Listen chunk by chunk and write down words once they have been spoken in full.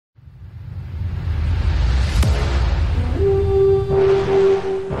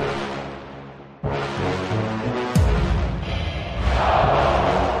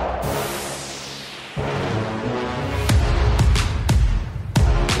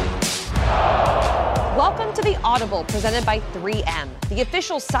Welcome to the Audible presented by 3M, the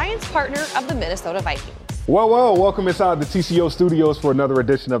official science partner of the Minnesota Vikings. Well, welcome inside the TCO studios for another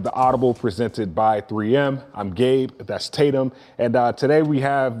edition of the Audible presented by 3M. I'm Gabe, that's Tatum, and today we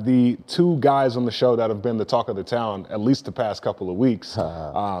have the two guys on the show that have been the talk of the town at least the past couple of weeks.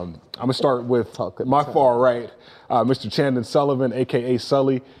 I'm gonna start with my far right, Mr. Chandon Sullivan, aka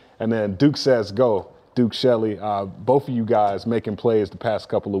Sully, and then Duke Says Go, Duke Shelley. Both of you guys making plays the past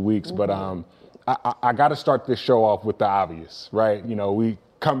couple of weeks, but I got to start this show off with the obvious, right? You know, we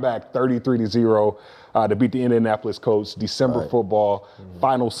come back 33-0 to beat the Indianapolis Colts, December football,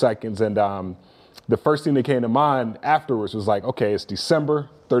 final seconds. And the first thing that came to mind afterwards was like, okay, it's December,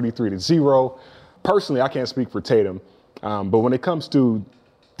 33-0. Personally, I can't speak for Tatum, but when it comes to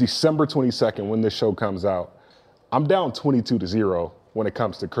December 22nd, when this show comes out, I'm down 22-0 when it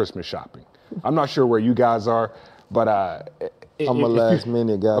comes to Christmas shopping. I'm not sure where you guys are, but I'm a last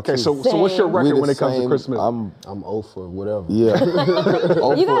minute guy. Okay, too. so what's your record when it comes to Christmas? I'm 0 for whatever. Yeah.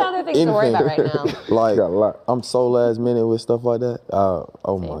 You got other things to worry about right now. Like, I'm so last minute with stuff like that.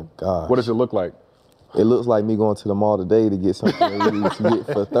 Oh my God. What does it look like? It looks like me going to the mall today to get something we need to get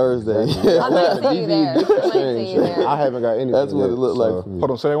for Thursday. I might see you there. I haven't got anything. That's what it looked like.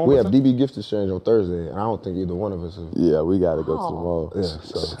 Hold on, say that one We more have time. DB gift exchange on Thursday, and I don't think either one of us have. Yeah, we got to go to the mall. Yeah,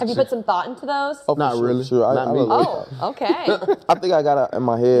 so. Have you put some thought into those? Oh, Not for really. Sure. Not me. Oh, okay. I think I got in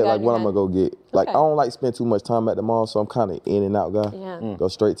my head like in what your I'm gonna go get. Like Okay. I don't like spend too much time at the mall, so I'm kind of in and out guy. Yeah. Go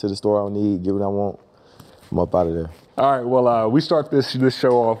straight to the store I need, get what I want. I'm up out of there. All right, well, we start this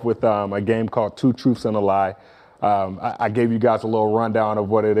show off with a game called Two Truths and a Lie. I gave you guys a little rundown of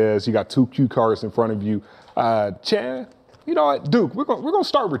what it is. You got two cue cards in front of you. Chan, you know what, Duke, we're gonna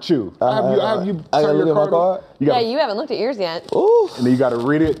start with you. I have you I gotta turn look your at my card. card? Yeah, you haven't looked at yours yet. Ooh. And then you got to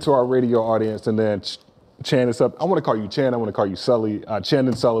read it to our radio audience, and then Chan, it's up. I want to call you Chan. I want to call you Sully.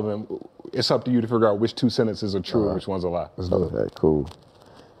 Chandon Sullivan. It's up to you to figure out which two sentences are true and which one's a lie. Okay, cool.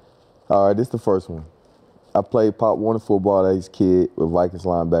 All right, this is the first one. I played Pop Warner football as a kid with Vikings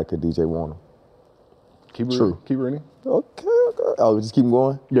linebacker DJ Warner. Keep reading. Keep reading. Okay. Oh, just keep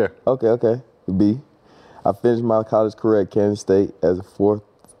going? Yeah. Okay. B. I finished my college career at Kansas State as a fourth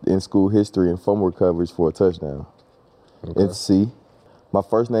in school history and fumble coverage for a touchdown. Okay. And C. My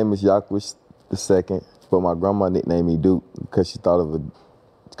first name is Yaquis II, but my grandma nicknamed me Duke because she thought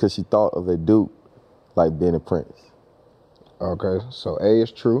of a Duke like being a prince. Okay, so A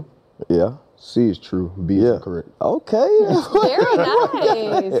is true, Yeah. C is true, B is incorrect. Okay. Very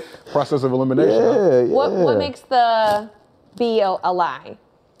nice. Process of elimination. Huh? Yeah. What makes the B a lie?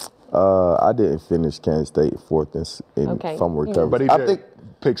 I didn't finish Kansas State fourth in Okay. fumble Yeah. recovery. But he I did think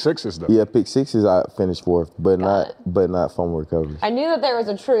pick sixes though. yeah, pick sixes I finished fourth, but Got not fumble recovery. I knew that there was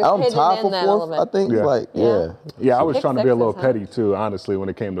a truth I'm hidden tied in for that fourth. element. I think Yeah. like Yeah. Yeah, I was Pick trying to be a little sixes, huh? petty too, honestly, when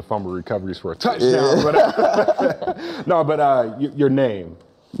it came to fumble recoveries for a touchdown. But, no, but your name.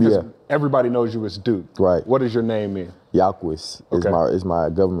 'Cause Yeah. Everybody knows you as Duke. Right. What does your name mean? Yaquis is my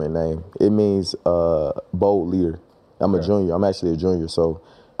government name. It means bold leader. I'm a junior. I'm actually a junior, so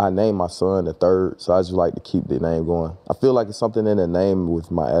I named my son the third. So I just like to keep the name going. I feel like it's something in the name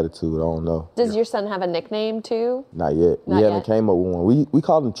with my attitude. I don't know. Does your son have a nickname too? Not yet. Not We haven't yet. came up with one. We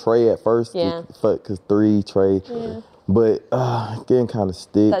called him Trey at first. Yeah. Cause Trey. Yeah. But getting kind of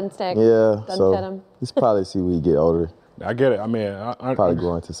stick. Doesn't stick. Yeah. Doesn't so fit him. He's probably see when he get older. I get it. I mean, Probably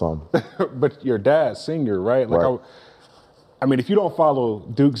grow into something. but your dad's senior, right? Like, Right. I mean, if you don't follow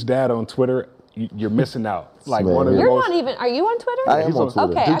Duke's dad on Twitter, you're missing out. Like Man, one of the yeah. You're most. not even. Are you on Twitter? I am He's on on-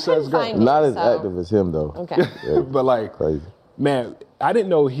 Twitter. Okay, Duke I says couldn't go. find Not you, as so. active as him though. Okay. Yeah, But like, crazy. man, I didn't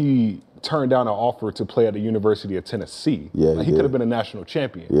know he turned down an offer to play at the University of Tennessee. Yeah, like, he he did. could have been a national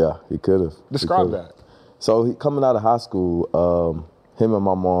champion. Yeah, he could have. Describe that. So he coming out of high school, him and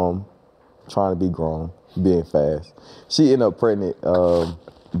my mom trying to be grown, being fast. She ended up pregnant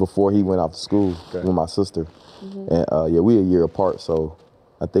before he went off to school with my sister. And we a year apart, so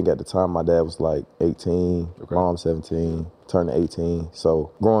I think at the time my dad was like 18, mom 17, turning 18. So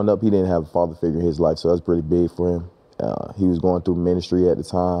growing up, he didn't have a father figure in his life, so that's pretty big for him. He was going through ministry at the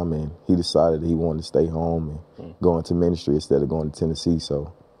time, and he decided that he wanted to stay home and go into ministry instead of going to Tennessee,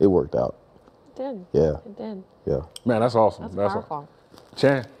 so it worked out. It did. Yeah. It did. Yeah. Man, that's awesome. That's powerful.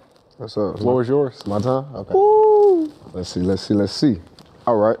 Chan, What's up? the floor is yours. My time? Okay. Let's see.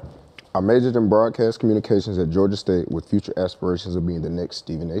 All right. I majored in broadcast communications at Georgia State with future aspirations of being the next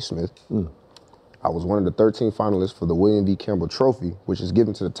Stephen A. Smith. I was one of the 13 finalists for the William V. Campbell Trophy, which is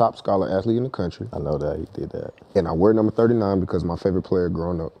given to the top scholar athlete in the country. I know that he did that. And I wear number 39 because my favorite player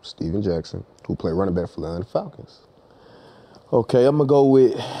growing up, Steven Jackson, who played running back for the Atlanta Falcons. Okay, I'm gonna go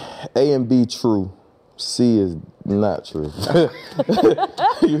with A and B true. C is not true.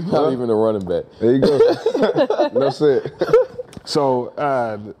 You're not even a running back. There you go. That's it. So,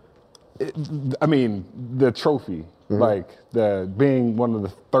 I mean, the trophy, like being one of the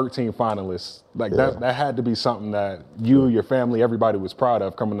 13 finalists, like that had to be something that you, your family, everybody was proud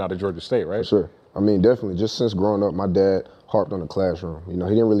of coming out of Georgia State, right? Sure. I mean, definitely. Just since growing up, my dad harped on the classroom. You know,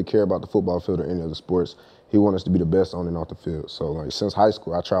 he didn't really care about the football field or any of the sports. He wanted us to be the best on and off the field. So, like, since high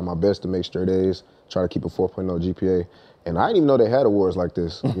school, I tried my best to make straight A's, try to keep a 4.0 GPA. And I didn't even know they had awards like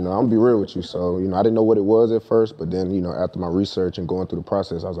this. You know, I'm gonna be real with you. So, you know, I didn't know what it was at first, but then, you know, after my research and going through the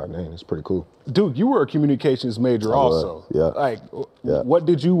process, I was like, dang, it's pretty cool. Dude, you were a communications major also. Yeah. Like, what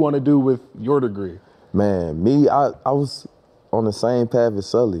did you want to do with your degree? Man, me, I was on the same path as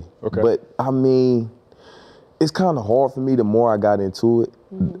Sully. Okay. But, I mean, it's kind of hard for me the more I got into it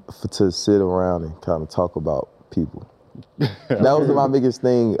to sit around and kind of talk about people. That was my biggest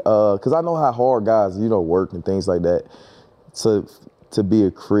thing, because I know how hard guys, you know, work and things like that. To be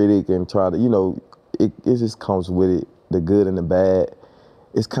a critic and try to, you know, it just comes with it, the good and the bad.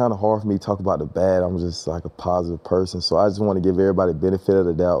 It's kind of hard for me to talk about the bad. I'm just like a positive person. So I just want to give everybody the benefit of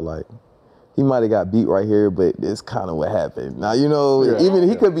the doubt. Like, he might have got beat right here, but it's kind of what happened. Now, you know, even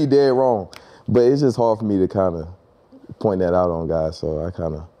he could be dead wrong. But it's just hard for me to kind of point that out on guys. So I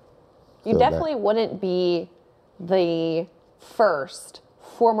kind of You definitely wouldn't be the first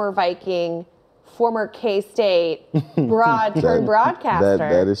former Viking, former K-State broadcaster.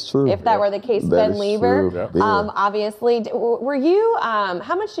 That is true. If that were the case, That Ben is Lever. true. Yeah. Obviously, were you,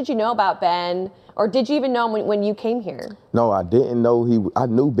 how much did you know about Ben? Or did you even know him when you came here? No, I didn't know I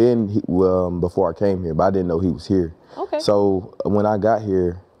knew Ben before I came here, but I didn't know he was here. Okay. So when I got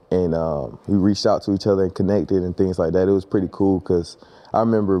here and we reached out to each other and connected and things like that, it was pretty cool because I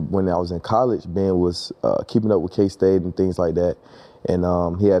remember when I was in college, Ben was keeping up with K-State and things like that. And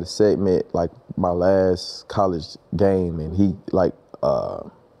he had a segment like my last college game, and he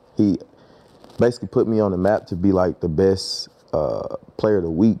basically put me on the map to be like the best player of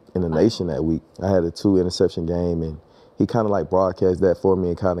the week in the nation that week. I had a 2-interception game, and he kind of like broadcast that for me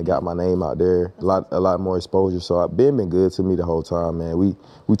and kind of got my name out there, a lot more exposure. So Ben been good to me the whole time, man.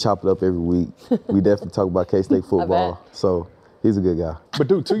 We chop it up every week. We definitely talk about K-State football. So he's a good guy. But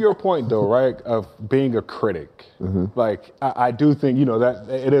dude, to your point though, right, of being a critic, like I do think, you know, that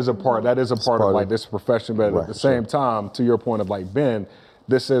it is a part, that is a part of like this profession, but at the same time, to your point of like Ben,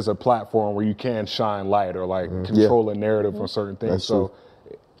 this is a platform where you can shine light or like control a narrative on certain things. That's so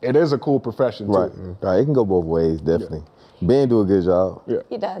it is a cool profession too. Right, it can go both ways, definitely. Ben do a good job. Yeah.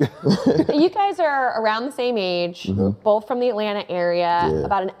 He does. You guys are around the same age, both from the Atlanta area,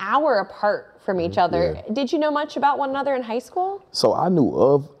 about an hour apart from each other. Yeah. Did you know much about one another in high school? So I knew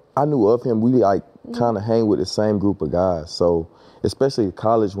of him. We like kind of hang with the same group of guys. So especially in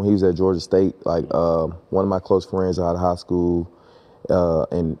college when he was at Georgia State, like one of my close friends out of high school,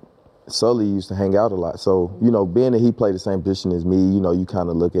 and Sully used to hang out a lot. So, you know, being that he played the same position as me, you know, you kind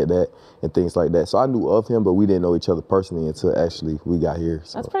of look at that and things like that. So I knew of him, but we didn't know each other personally until actually we got here.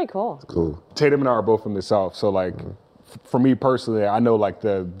 So That's pretty cool. it's cool. Tatum and I are both from the South, so like for me personally, I know like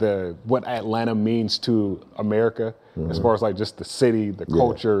the what Atlanta means to America as far as like just the city, the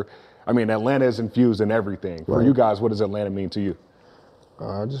culture. I mean, Atlanta is infused in everything. For you guys, what does Atlanta mean to you?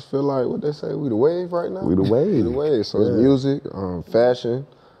 I just feel like, what they say, we the wave right now? We the wave. We the wave. So it's music, fashion,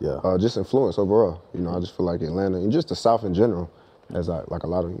 Yeah. just influence overall. You know, I just feel like Atlanta and just the South in general has like a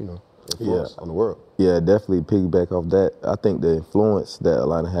lot of, you know, influence on the world. Yeah, definitely piggyback off that. I think the influence that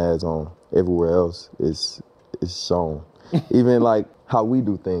Atlanta has on everywhere else is shown. Even like how we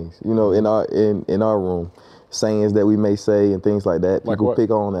do things, you know, in our room, sayings that we may say and things like that. Like People what? pick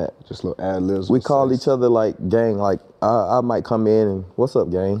on that. Just little ad-libs. We call each other like gang. Like I might come in and what's up,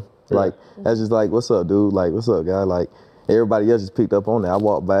 gang? Like that's just like what's up, dude? Like what's up, guy? Like everybody else just picked up on that. I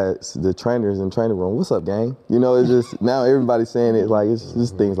walked by the trainers in the training room. What's up, gang? You know, it's just now everybody's saying it. Like it's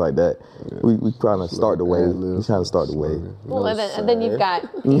just things like that. Yeah. We trying to start the wave. We trying to start the wave. Well, and then you've got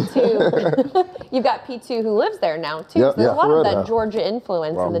P2. You've got P2 who lives there now too. Yep, So there's a lot for of real. that Georgia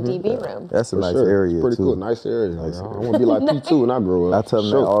influence in the DB room. That's a For nice sure. area Pretty too. cool, nice area. I want to be like P2 when I grow up. I tell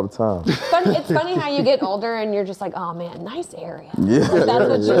them that all the time. It's funny how you get older and you're just like, oh man, nice area. Yeah. Like, that's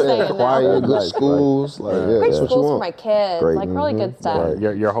what you're saying now. Quiet, good Right. schools. Like, yeah, Great that's what you schools for want. my kids. Great. Like really good stuff.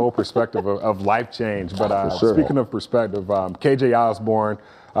 Your whole perspective of life change. But sure. speaking of perspective, KJ Osborne,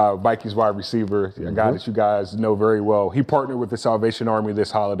 Vikings wide receiver, a guy that you guys know very well. He partnered with the Salvation Army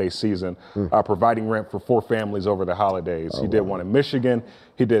this holiday season, providing rent for 4 families over the holidays. He did one in Michigan.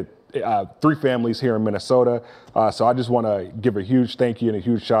 He did 3 families here in Minnesota. So I just want to give a huge thank you and a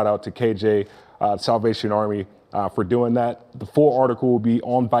huge shout out to KJ, Salvation Army. for doing that. The full article will be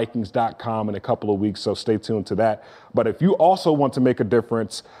on Vikings.com in a couple of weeks, so stay tuned to that. But if you also want to make a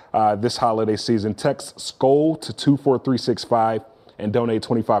difference this holiday season, text SKOL to 24365 and donate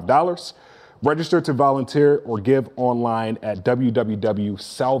 $25. Register to volunteer or give online at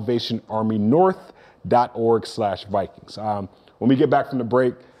www.salvationarmynorth.org/Vikings. When we get back from the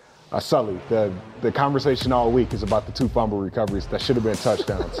break, Sully, the conversation all week is about the 2 fumble recoveries that should have been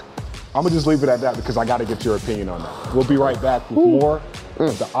touchdowns. I'm gonna just leave it at that because I gotta get your opinion on that. We'll be right back with more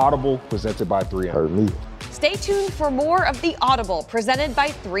of the Audible presented by 3M. Heard me. Stay tuned for more of the Audible presented by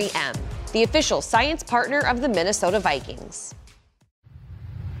 3M, the official science partner of the Minnesota Vikings.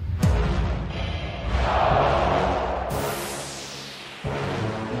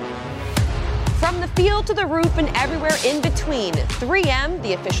 From the field to the roof and everywhere in between, 3M,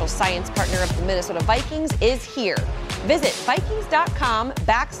 the official science partner of the Minnesota Vikings, is here. Visit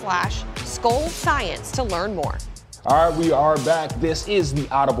Vikings.com/Skol Science to learn more. All right, we are back. This is the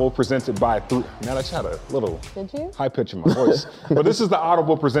Audible presented by 3M. Man, I just had a little high pitch in my voice. But this is the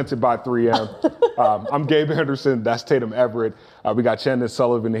Audible presented by 3M. I'm Gabe Henderson. That's Tatum Everett. We got Chandon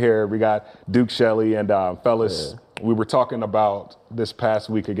Sullivan here. We got Duke Shelley. And fellas, we were talking about this past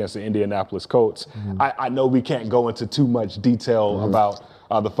week against the Indianapolis Colts. I know we can't go into too much detail about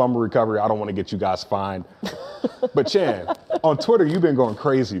the fumble recovery. I don't want to get you guys fined. But Chan, on Twitter, you've been going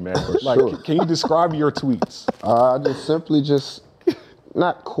crazy, man. Can you describe your tweets? I just simply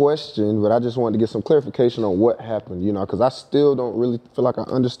not question, but I just wanted to get some clarification on what happened, because I still don't really feel like I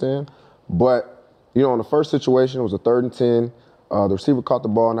understand. But, in the first situation, it was a 3rd and 10. The receiver caught the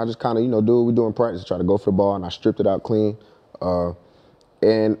ball, and I just kind of, do what we do in practice, try to go for the ball, and I stripped it out clean.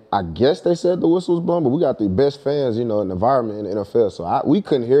 And I guess they said the whistle was blown, but we got the best fans, in the environment in the NFL. So we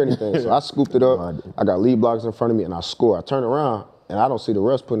couldn't hear anything. So I scooped it up. I got lead blockers in front of me, and I score. I turn around, and I don't see the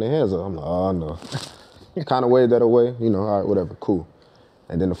refs putting their hands up. I'm like, oh, no. Kind of waved that away. All right, whatever, cool.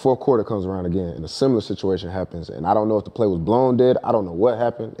 And then the 4th quarter comes around again, and a similar situation happens. And I don't know if the play was blown dead. I don't know what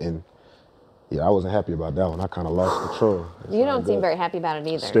happened. And, I wasn't happy about that one. I kind of lost control. You don't seem very happy about it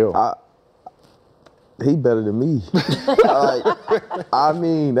either. Still. He better than me. I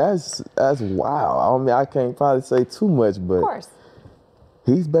mean, that's wow. I can't probably say too much, but of course,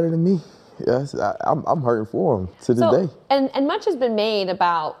 he's better than me. Yes, I'm hurting for him to this day. And much has been made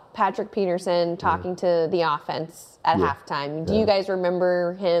about Patrick Peterson talking to the offense at halftime. Do you guys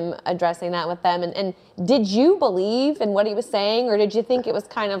remember him addressing that with them? And did you believe in what he was saying, or did you think it was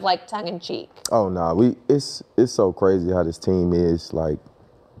kind of like tongue in cheek? Oh no, it's so crazy how this team is. Like,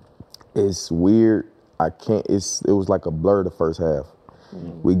 it's weird. It was like a blur the first half.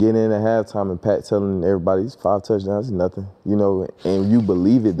 We get in at halftime and Pat telling everybody it's 5 touchdowns is nothing, and you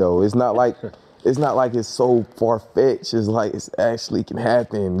believe it though. It's not like it's so far-fetched. It's like it actually can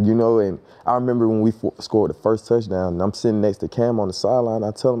happen, and I remember when we scored the first touchdown and I'm sitting next to Cam on the sideline,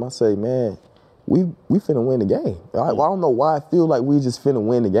 I tell him, I say, man, we finna win the game. I don't know why I feel like we just finna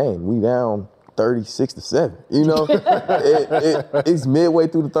win the game. We down 36-7. It's midway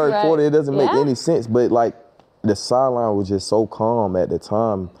through the 3rd quarter. It doesn't make any sense. But like the sideline was just so calm at the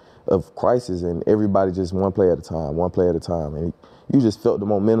time of crisis, and everybody just one play at a time, and you just felt the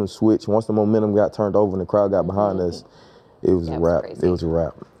momentum switch. Once the momentum got turned over and the crowd got behind us, it was a wrap. It was a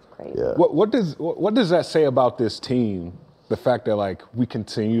wrap. Crazy. Yeah. What does that say about this team? The fact that we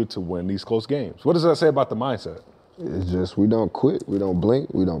continue to win these close games. What does that say about the mindset? It's just we don't quit, we don't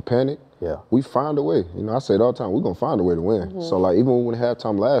blink, we don't panic. Yeah. We find a way. I say it all the time, we're going to find a way to win. So, even when we went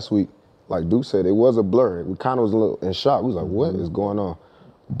halftime last week, like Duke said, it was a blur. We kind of was a little in shock. We was like, what is going on?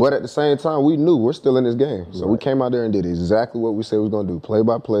 But at the same time, we knew we're still in this game. So we came out there and did exactly what we said we was going to do. Play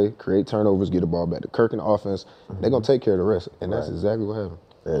by play, create turnovers, get the ball back to Kirk and the offense. They're going to take care of the rest. And that's exactly what happened.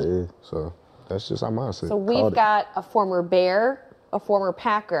 That is. So that's just our mindset. So we've got a former Bear, a former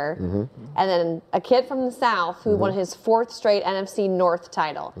Packer, and then a kid from the South who won his 4th straight NFC North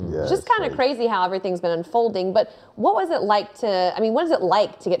title. Yeah, it's just kind of crazy how everything's been unfolding. But what is it like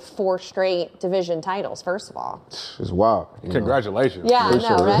to get 4 straight division titles, first of all? It's wild. Congratulations. Yeah, I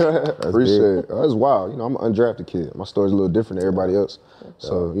know, right? Appreciate it. It's wild. I'm an undrafted kid. My story's a little different than everybody else.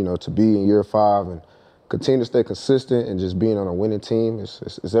 So, to be in year 5 and continue to stay consistent and just being on a winning team,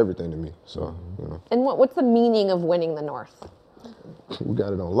 it's everything to me. So, And what's the meaning of winning the North? We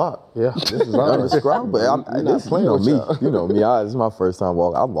got it on lock. Yeah, this is undescribable. But I'm not playing with me. This is my first time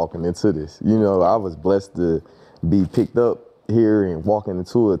I'm walking into this. I was blessed to be picked up here and walking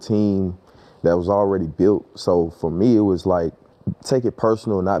into a team that was already built. So for me, it was like take it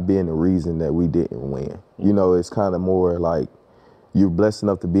personal, not being the reason that we didn't win. It's kind of more like you're blessed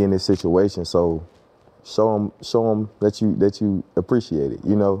enough to be in this situation. So show them that you appreciate it.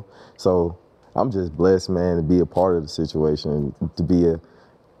 So I'm just blessed, man, to be a part of the situation, to be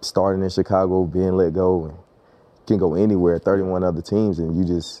starting in Chicago, being let go, and can go anywhere, 31 other teams, and you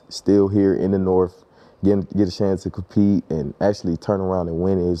just still here in the North, get a chance to compete and actually turn around and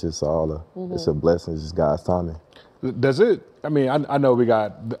win it. It's just it's a blessing. It's just God's timing. Does it? I mean, I know we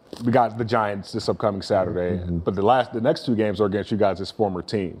got the Giants this upcoming Saturday, but the next 2 games are against you guys as former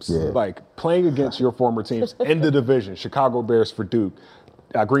teams. Yeah. Like playing against your former teams in the division, Chicago Bears for Duke,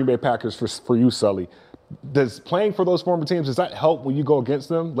 Green Bay Packers for you, Sully. Does playing for those former teams, does that help when you go against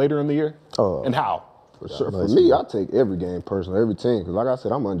them later in the year? And how? For sure. For me, I take every game personal, every team. Because like I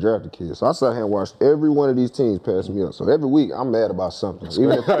said, I'm an undrafted kid. So I sat here and watched every one of these teams pass me up. So every week, I'm mad about something.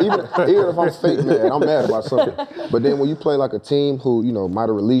 Even if I'm fake mad, I'm mad about something. But then when you play like a team who, might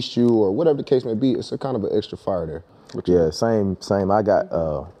have released you or whatever the case may be, it's a kind of an extra fire there. Yeah, same. I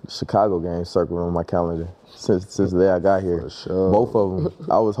got Chicago games circled on my calendar since the day I got here. For sure. Both of them.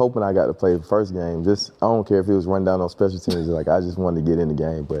 I was hoping I got to play the first game. I don't care if it was run down on special teams. Like I just wanted to get in the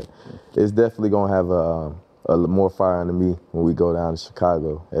game, but it's definitely gonna have a more fire under me when we go down to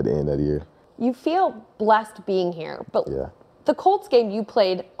Chicago at the end of the year. You feel blessed being here, but the Colts game you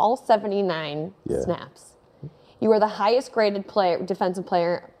played all 79 snaps. You were the highest graded defensive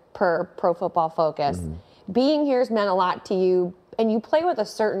player per Pro Football Focus. Being here has meant a lot to you, and you play with a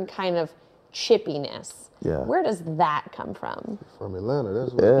certain kind of chippiness. Yeah. Where does that come from? From Atlanta,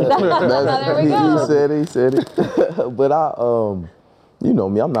 that's what There we go. He said it. But you know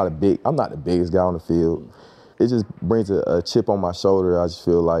me, I'm not the biggest guy on the field. It just brings a chip on my shoulder. I just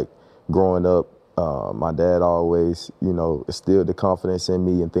feel like growing up, my dad always, instilled the confidence in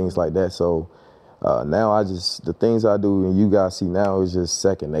me and things like that. So now the things I do and you guys see now is just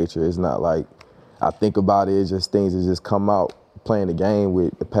second nature. It's not like I think about it. It's just things that just come out. Playing the game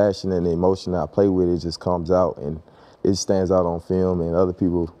with the passion and the emotion I play with, it just comes out and it stands out on film, and other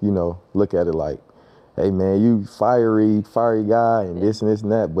people, look at it like, hey man, you fiery guy and this and this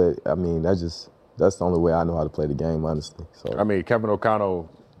and that. But I mean, that's the only way I know how to play the game, honestly. So I mean, Kevin O'Connell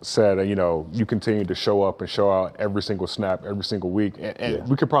said, you continue to show up and show out every single snap, every single week. And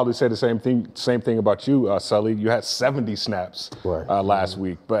we could probably say the same thing about you, Sully. You had 70 snaps last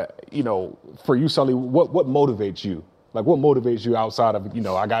week. But, for you, Sully, what motivates you? Like, what motivates you outside of,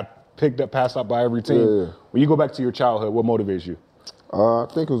 I got passed up by every team. Yeah. When you go back to your childhood, what motivates you? I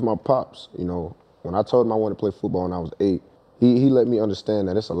think it was my pops. When I told him I wanted to play football when I was 8, he let me understand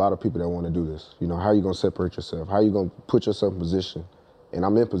that it's a lot of people that want to do this. How are you going to separate yourself? How are you going to put yourself in position? And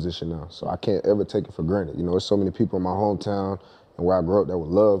I'm in position now, so I can't ever take it for granted. There's so many people in my hometown and where I grew up that would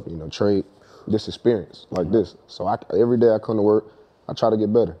love, trade this experience like this. So every day I come to work, I try to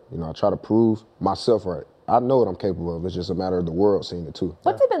get better. I try to prove myself right. I know what I'm capable of. It's just a matter of the world seeing it too.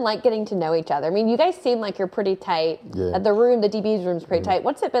 What's it been like getting to know each other? I mean, you guys seem like you're pretty tight. Yeah. The DB's room's pretty tight.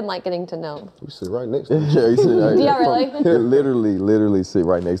 What's it been like getting to know? We sit right next to each other. Yeah, really? literally sit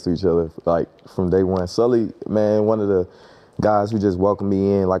right next to each other, like from day one. Sully, man, one of the guys who just welcomed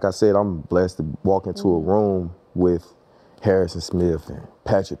me in. Like I said, I'm blessed to walk into a room with Harrison Smith and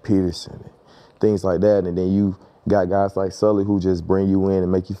Patrick Peterson and things like that. And then you got guys like Sully who just bring you in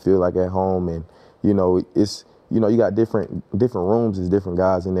and make you feel like at home. And it's you got different rooms. There's different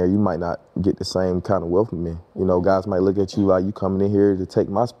guys in there. You might not get the same kind of welcoming. Guys might look at you like you coming in here to take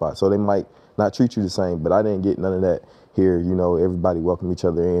my spot, so they might not treat you the same. But I didn't get none of that here. Everybody welcome each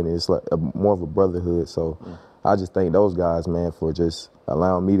other in, and it's like more of a brotherhood. So I just thank those guys, man, for just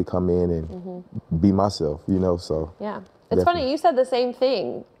allowing me to come in and be myself. So yeah. It's funny, you said the same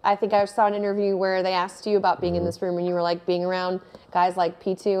thing. I think I saw an interview where they asked you about being in this room, and you were like being around guys like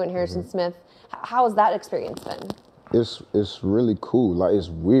P2 and Harrison Smith. How has that experience been? It's really cool. Like, it's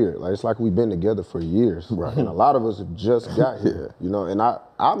weird. Like, it's like we've been together for years. Right. And a lot of us have just got here. And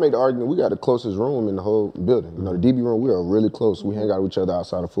I made the argument we got the closest room in the whole building. The DB room, we are really close. We hang out with each other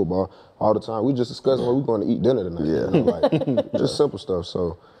outside of football all the time. We just discussing where we're going to eat dinner tonight. Just simple stuff.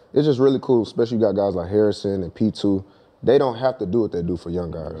 So it's just really cool, especially you got guys like Harrison and P2. They don't have to do what they do for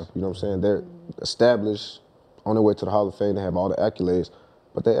young guys. You know what I'm saying? They're established, on their way to the Hall of Fame. They have all the accolades.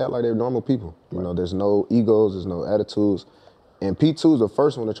 But they act like they're normal people. There's no egos, there's no attitudes. And P2 is the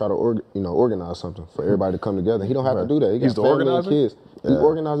first one to try to organize something for everybody to come together. He don't have to do that. He's the organizer? Kids. He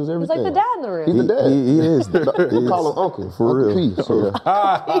organizes everything. He's like the dad in the room. He's the dad. He is. We call him Uncle. For Uncle real. P. So, you know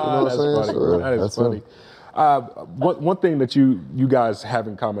what I'm saying? That is funny. One thing that you guys have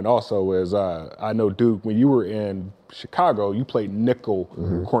in common also is I know, Duke, when you were in Chicago, you played nickel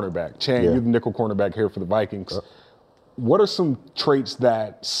cornerback. Chan, you're the nickel cornerback here for the Vikings. What are some traits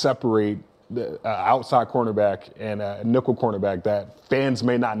that separate the outside cornerback and a nickel cornerback that fans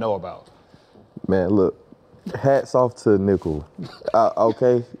may not know about? Man, look, hats off to nickel.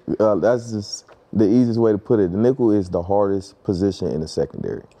 Okay, that's just the easiest way to put it, the nickel is the hardest position in the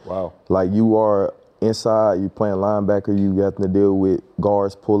secondary. Wow. Like you are inside, you playing linebacker, you have to deal with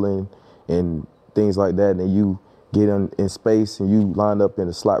guards pulling and things like that, and you get in space and you line up in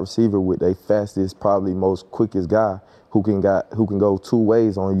a slot receiver with a fastest, probably most quickest guy who can go two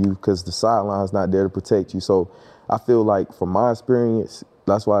ways on you because the sideline's not there to protect you. So I feel like from my experience,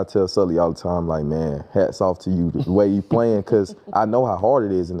 that's why I tell Sully all the time, like, man, hats off to you, the way you playing, because I know how hard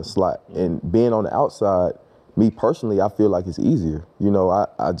it is in the slot. And being on the outside, me personally, I feel like it's easier. You know,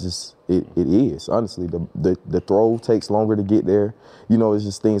 it is, honestly. The throw takes longer to get there. You know, it's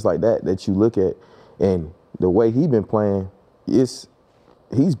just things like that you look at. And the way he been playing, he's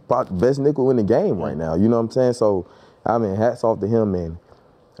about the best nickel in the game right now. You know what I'm saying? So, I mean, hats off to him, man.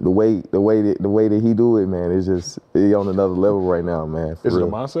 The way that he do it, man, it's just he on another level right now, man. Is it a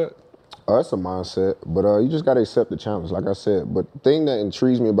mindset? It's a mindset, but you just got to accept the challenge, like I said. But the thing that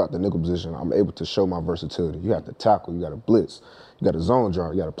intrigues me about the nickel position, I'm able to show my versatility. You have to tackle, you got to blitz, you got to zone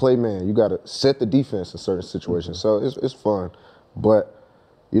jar, you got to play man, you got to set the defense in certain situations. So it's fun, but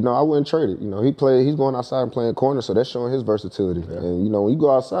you know, I wouldn't trade it. You know, he's going outside and playing corner, so that's showing his versatility. Yeah. And you know, when you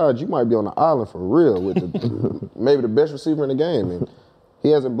go outside, you might be on the island for real with maybe the best receiver in the game. And he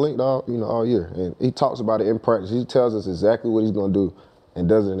hasn't blinked all year, and he talks about it in practice. He tells us exactly what he's gonna do, and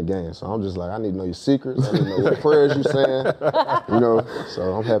does it in the game. So I'm just like, I need to know your secrets. I need to know what prayers you saying. You know,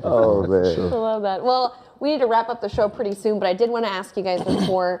 so I'm happy. Oh man, sure. I love that. Well, we need to wrap up the show pretty soon, but I did want to ask you guys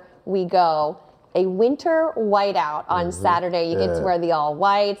before we go. A winter whiteout on Saturday. You get to wear the all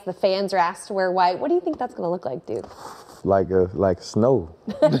whites. The fans are asked to wear white. What do you think that's gonna look like, dude? Like snow,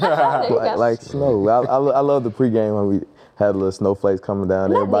 like snow. I love the pregame when we had a little snowflakes coming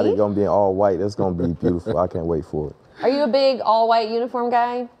down. Everybody gonna be in all white. That's gonna be beautiful. I can't wait for it. Are you a big all white uniform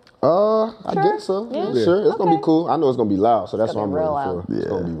guy? I guess so. Yeah. Sure. It's gonna be cool. I know it's gonna be loud, so that's what I'm real ready for. Yeah. It's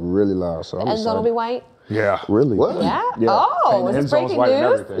gonna be really loud. So I'm End zone will be white? Yeah. Really? What? Yeah? Yeah. Oh, And is end this zone's breaking white and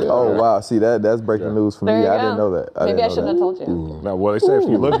news? everything. Oh wow! See that's breaking news for There me. you I go. didn't know that. Maybe I shouldn't have told you. Now, well, they say if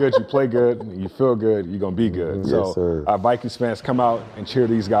you look good, you play good, you feel good, you're going to be good. Yes, sir. Vikings fans, come out and cheer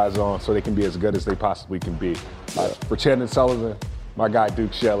these guys on so they can be as good as they possibly can be. For Chandon, Sullivan, my guy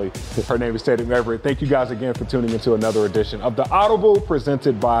Duke Shelley, her name is Tatum Everett. Thank you guys again for tuning into another edition of The Audible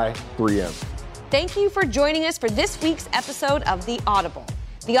presented by 3M. Thank you for joining us for this week's episode of The Audible.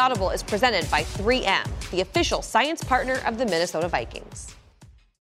 The Audible is presented by 3M, the official science partner of the Minnesota Vikings.